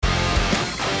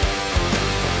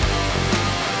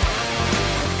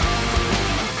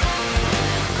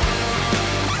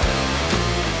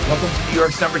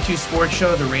York's #2 sports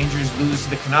show. The Rangers lose to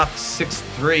the Canucks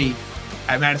 6-3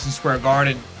 at Madison Square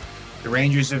Garden. The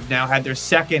Rangers have now had their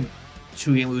second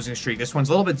two-game losing streak. This one's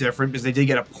a little bit different because they did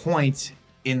get a point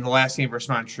in the last game versus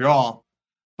Montreal.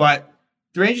 But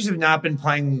the Rangers have not been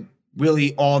playing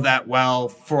really all that well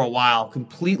for a while.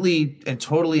 Completely and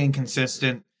totally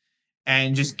inconsistent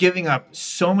and just giving up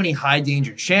so many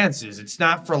high-danger chances. It's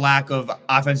not for lack of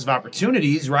offensive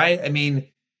opportunities, right? I mean,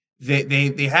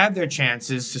 They have their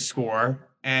chances to score,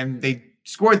 and they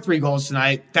scored 3 goals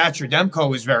tonight. Thatcher Demko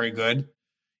was very good.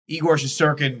 Igor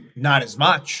Shesterkin, not as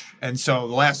much. And so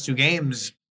the last 2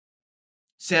 games,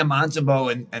 Sam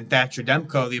Montembeault and Thatcher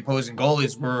Demko, the opposing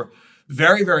goalies, were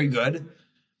very, very good.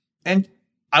 And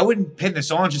I wouldn't pin this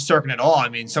on Shesterkin at all. I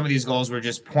mean, some of these goals were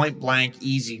just point-blank,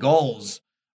 easy goals.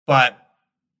 But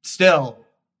still,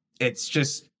 it's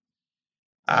just...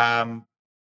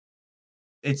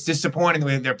 it's disappointing the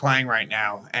way that they're playing right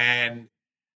now. And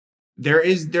there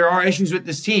are issues with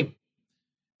this team.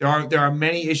 There are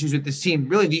many issues with this team.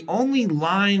 Really, the only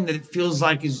line that it feels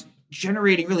like is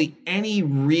generating really any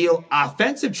real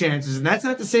offensive chances, and that's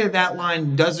not to say that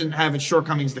line doesn't have its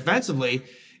shortcomings defensively,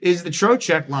 is the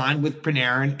Trocheck line with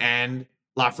Panarin and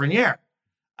Lafreniere.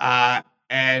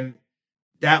 And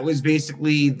that was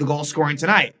basically the goal scoring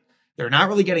tonight. They're not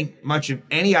really getting much of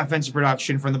any offensive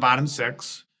production from the bottom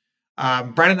 6.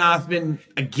 Brennan Othmann,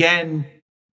 again,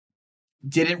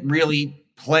 didn't really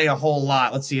play a whole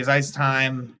lot. Let's see, his ice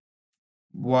time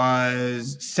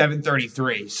was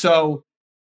 7:33. So,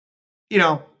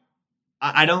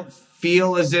 I don't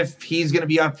feel as if he's going to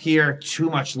be up here too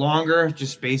much longer,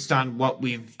 just based on what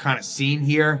we've kind of seen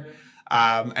here.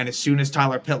 And as soon as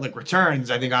Tyler Pitlick returns,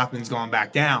 I think Othmann's going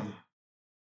back down.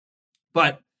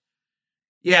 But,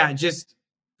 yeah, just,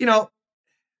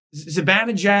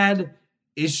 Zibanejad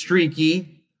is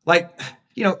streaky. Kreider,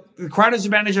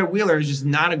 Zibanejad, Wheeler is just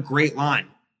not a great line.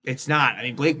 It's not. I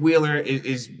mean, Blake Wheeler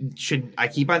should, I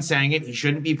keep on saying it, he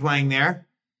shouldn't be playing there.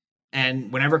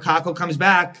 And whenever Kakko comes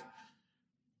back,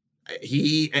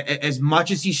 he, as much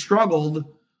as he struggled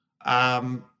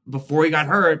before he got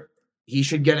hurt, he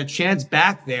should get a chance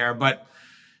back there. But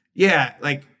yeah,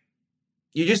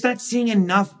 you're just not seeing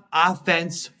enough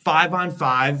offense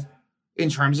 5-on-5 in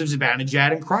terms of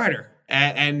Zibanejad and Kreider.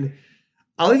 And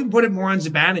I'll even put it more on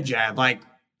Zibanejad.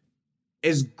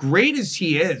 As great as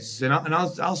he is, and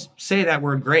I'll say that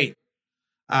word great.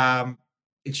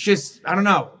 It's just, I don't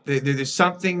know. There's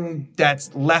something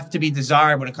that's left to be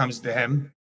desired when it comes to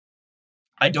him.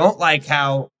 I don't like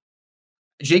how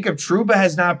Jacob Trouba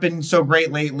has not been so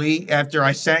great lately after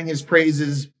I sang his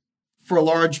praises for a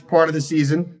large part of the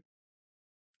season.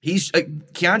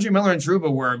 Keandre Miller and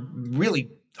Trouba were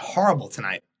really horrible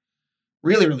tonight.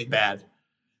 Really, really bad.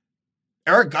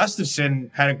 Eric Gustafson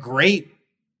had a great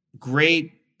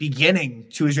beginning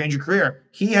to his Ranger career.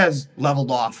 He has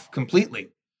leveled off completely.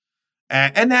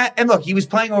 And look, he was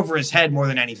playing over his head more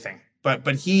than anything,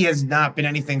 but he has not been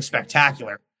anything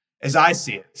spectacular as I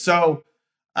see it. So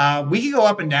we could go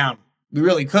up and down. We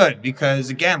really could, because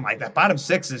again, that bottom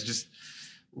 6 is just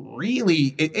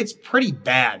really, it's pretty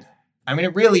bad. I mean,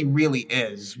 it really, really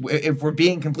is, if we're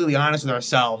being completely honest with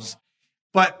ourselves.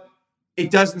 But it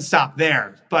doesn't stop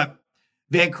there. But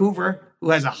Vancouver,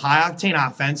 who has a high-octane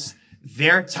offense,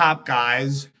 their top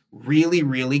guys really,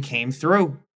 really came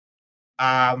through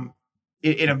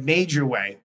in a major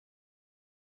way.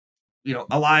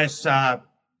 Elias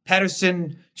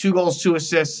Pettersson, 2 goals, 2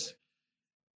 assists.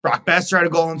 Brock Besser had a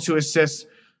goal and 2 assists.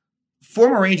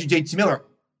 Former Ranger JT Miller,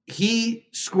 he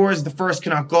scores the first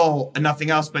Canuck goal and nothing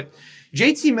else. But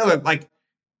JT Miller,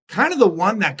 kind of the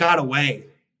one that got away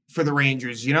for the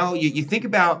Rangers. You think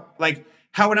about,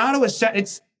 how an Ottawa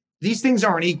these things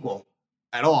aren't equal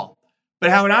at all. But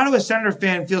how an Ottawa Senator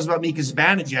fan feels about Mika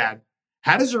Zibanejad,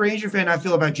 how does a Ranger fan not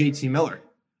feel about JT Miller?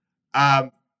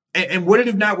 And would it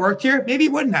have not worked here? Maybe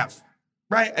it wouldn't have,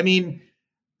 right? I mean,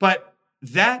 but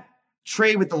that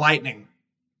trade with the Lightning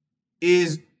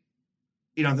is,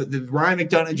 the Ryan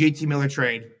McDonagh, JT Miller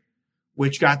trade,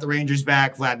 which got the Rangers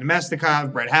back Vlad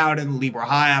Nemestikov, Brett Howden, Libor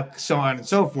Hayek, so on and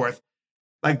so forth.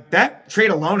 That trade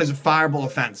alone is a fireable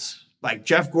offense.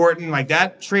 Jeff Gorton,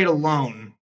 that trade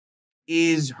alone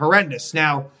is horrendous.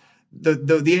 Now,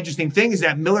 the interesting thing is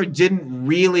that Miller didn't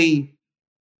really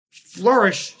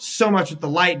flourish so much with the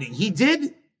Lightning.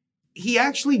 He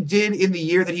actually did in the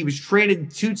year that he was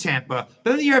traded to Tampa, but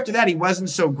then the year after that, he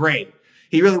wasn't so great.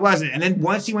 He really wasn't. And then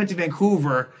once he went to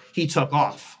Vancouver, he took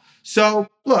off. So,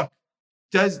 look,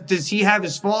 does he have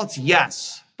his faults?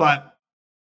 Yes. But,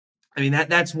 I mean,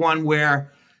 that's one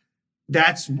where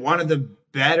that's one of the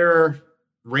better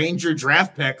Ranger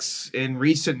draft picks in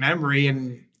recent memory.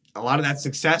 And a lot of that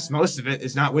success, most of it,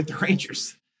 is not with the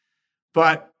Rangers.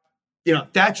 But,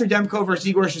 Thatcher Demko versus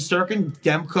Igor Shesterkin,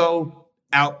 Demko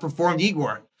outperformed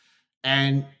Igor.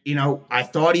 And, I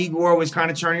thought Igor was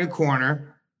kind of turning a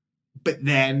corner. But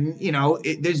then,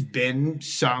 there's been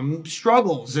some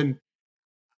struggles. And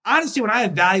honestly, when I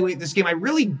evaluate this game,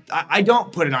 I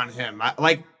don't put it on him.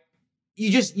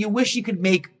 You wish you could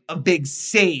make a big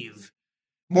save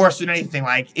more so than anything.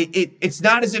 It's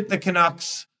not as if the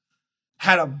Canucks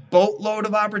had a boatload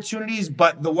of opportunities,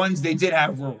 but the ones they did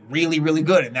have were really, really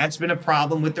good. And that's been a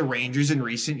problem with the Rangers in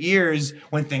recent years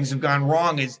when things have gone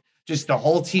wrong, is just the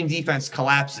whole team defense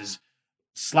collapses.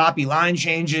 Sloppy line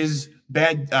changes,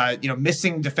 bad,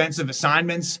 missing defensive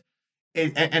assignments,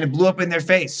 and it blew up in their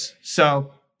face.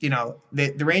 So,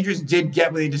 the Rangers did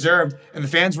get what they deserved, and the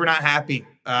fans were not happy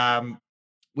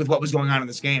with what was going on in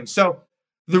this game. So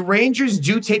the Rangers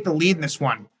do take the lead in this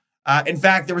one. In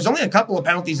fact, there was only a couple of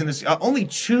penalties in this, only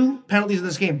 2 penalties in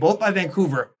this game, both by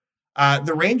Vancouver.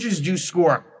 The Rangers do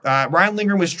score. Ryan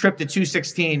Lindgren was tripped at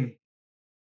 2:16.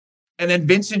 And then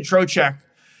Vincent Trocheck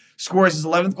scores his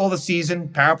 11th goal of the season,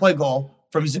 power play goal,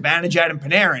 from Zibanejad and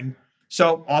Panarin.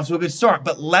 So off to a good start.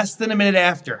 But less than a minute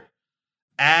after,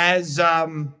 as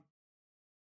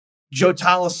Joe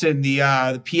Tollison, the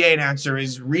PA announcer,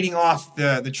 is reading off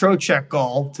the Trocheck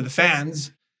goal to the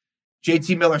fans,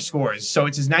 JT Miller scores. So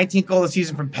it's his 19th goal of the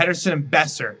season from Pettersson and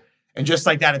Besser. And just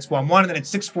like that, it's 1-1. And then at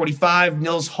 6:45,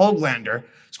 Nils Höglander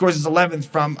scores his 11th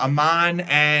from Amon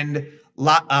and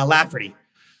Lafferty.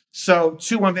 So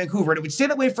 2-1 Vancouver. And it would stay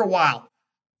that way for a while.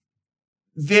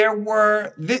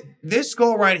 This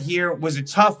goal right here was a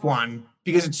tough one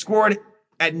because it scored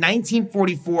at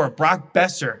 19:44. Brock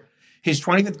Besser, his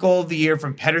 25th goal of the year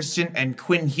from Pettersson and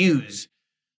Quinn Hughes.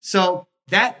 So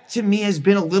that, to me, has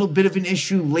been a little bit of an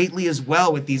issue lately as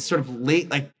well with these sort of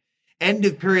late, end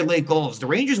of period late goals. The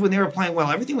Rangers, when they were playing well,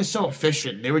 everything was so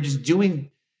efficient. They were just doing,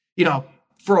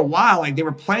 for a while, they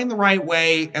were playing the right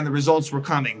way and the results were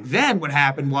coming. Then what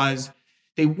happened was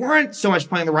they weren't so much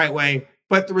playing the right way,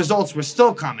 but the results were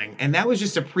still coming. And that was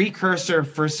just a precursor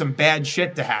for some bad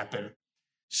shit to happen.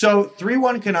 So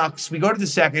 3-1 Canucks. We go to the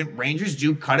second. Rangers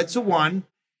do cut it to 1.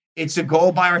 It's a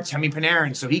goal by Artemi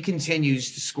Panarin, so he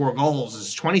continues to score goals.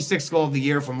 His 26th goal of the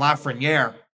year from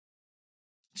Lafreniere.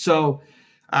 So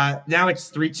now it's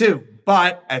 3-2.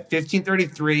 But at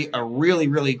 15:33, a really,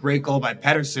 really great goal by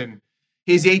Pettersson.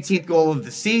 His 18th goal of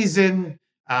the season,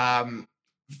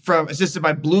 assisted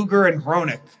by Bluger and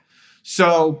Hronek.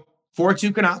 So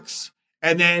 4-2 Canucks.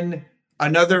 And then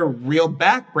another real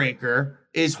backbreaker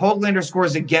is Höglander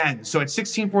scores again. So at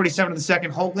 16:47 of the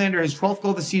second, Höglander, his 12th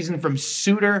goal of the season from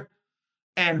Suter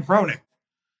and Hronek.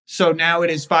 So now it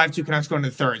is 5-2 Canucks going to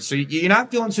the third. So you're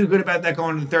not feeling too good about that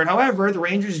going to the third. However, the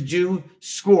Rangers do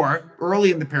score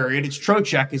early in the period. It's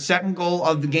Trocheck, his 2nd goal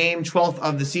of the game, 12th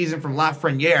of the season from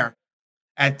Lafreniere.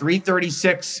 At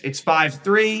 3:36, it's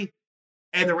 5-3.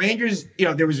 And the Rangers,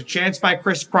 there was a chance by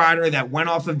Chris Kreider that went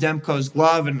off of Demko's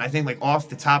glove and I think off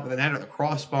the top of the net or the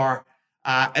crossbar.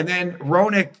 And then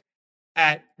Hronek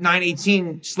at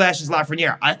 9:18 slashes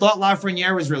Lafreniere. I thought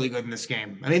Lafreniere was really good in this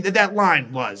game. I mean, that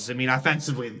line was.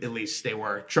 Offensively, at least they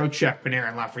were. Trocheck, Panarin,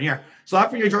 and Lafreniere. So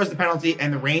Lafreniere draws the penalty,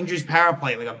 and the Rangers power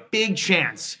play, a big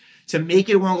chance to make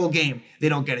it a one-goal game. They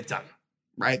don't get it done,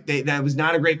 right? That was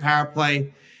not a great power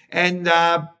play. And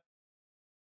then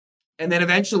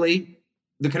eventually,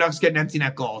 the Canucks get an empty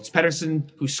net goal. It's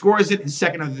Pettersson who scores it, his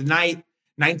 2nd of the night,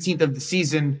 19th of the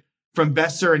season, from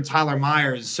Besser and Tyler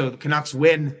Myers. So the Canucks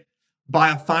win by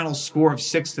a final score of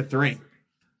 6-3.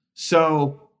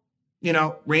 So,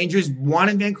 Rangers won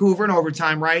in Vancouver in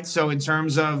overtime, right? So in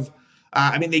terms of,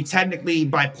 they technically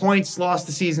by points lost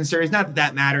the season series. Not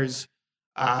that matters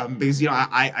because,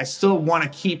 I still want to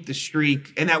keep the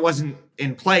streak, and that wasn't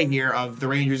in play here, of the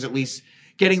Rangers at least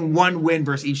getting one win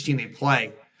versus each team they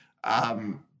play.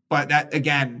 But that,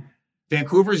 again,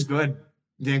 Vancouver's good.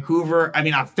 Vancouver,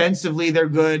 offensively, they're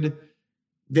good.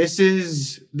 This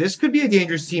could be a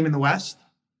dangerous team in the West.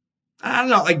 I don't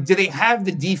know. Do they have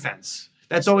the defense?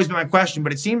 That's always been my question,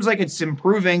 but it seems like it's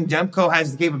improving. Demko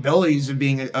has the capabilities of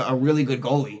being a really good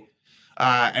goalie,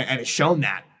 and has shown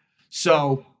that.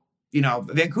 So,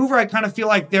 Vancouver, I kind of feel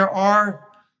like there are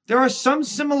some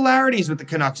similarities with the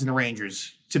Canucks and the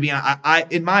Rangers, to be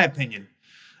honest, in my opinion.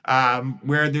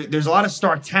 Where there's a lot of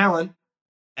star talent,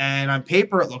 and on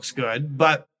paper it looks good,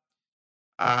 but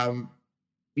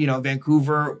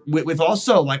Vancouver with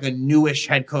also a newish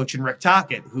head coach in Rick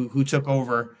Tocchet, who took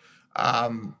over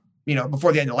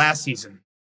before the end of last season.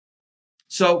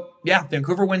 So yeah,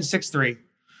 Vancouver wins 6-3.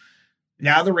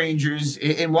 Now the Rangers,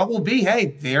 in what will be,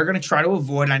 hey, they're going to try to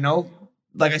avoid. I know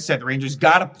like I said, the Rangers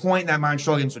got a point in that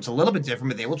Montreal game, so it's a little bit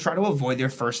different, but they will try to avoid their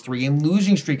first 3-game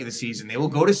losing streak of the season. They will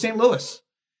go to St. Louis.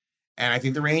 And I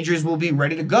think the Rangers will be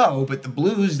ready to go, but the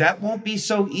Blues, that won't be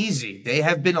so easy. They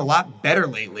have been a lot better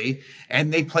lately,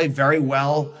 and they play very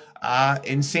well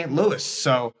in St. Louis.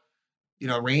 So,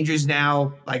 Rangers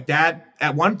now, like that,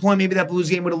 at one point, maybe that Blues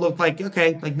game would have looked like,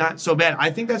 okay, like not so bad. I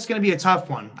think that's going to be a tough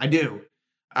one. I do.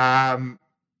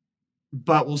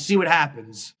 But we'll see what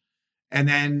happens. And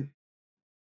then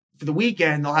for the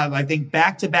weekend, they'll have, I think,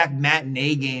 back-to-back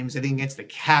matinee games, I think, against the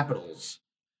Capitals.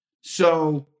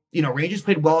 So, Rangers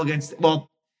played well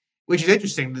which is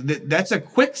interesting. That's a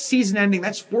quick season ending.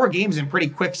 That's 4 games in pretty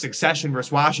quick succession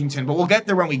versus Washington, but we'll get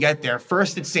there when we get there.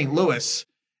 First, it's St. Louis,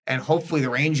 and hopefully the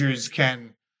Rangers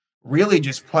can really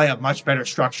just play a much better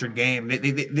structured game.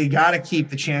 They got to keep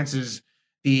the chances,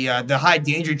 the high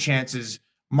danger chances,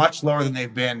 much lower than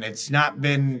they've been. It's not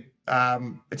been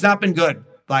good.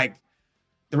 Like,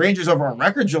 the Rangers' overall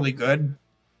record's really good.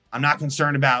 I'm not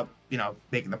concerned about,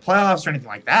 making the playoffs or anything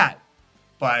like that.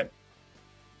 But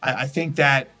I think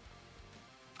that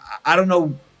I don't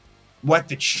know what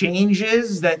the change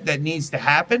is that needs to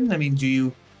happen. I mean,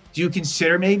 do you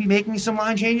consider maybe making some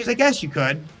line changes? I guess you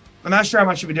could. I'm not sure how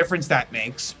much of a difference that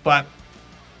makes, but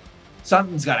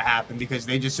something's got to happen because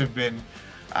they just have been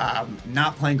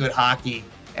not playing good hockey,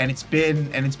 and it's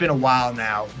been a while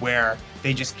now where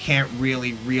they just can't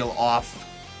really reel off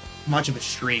much of a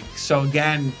streak. So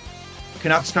again,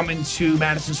 Canucks come into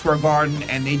Madison Square Garden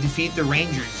and they defeat the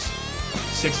Rangers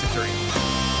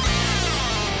 6-3.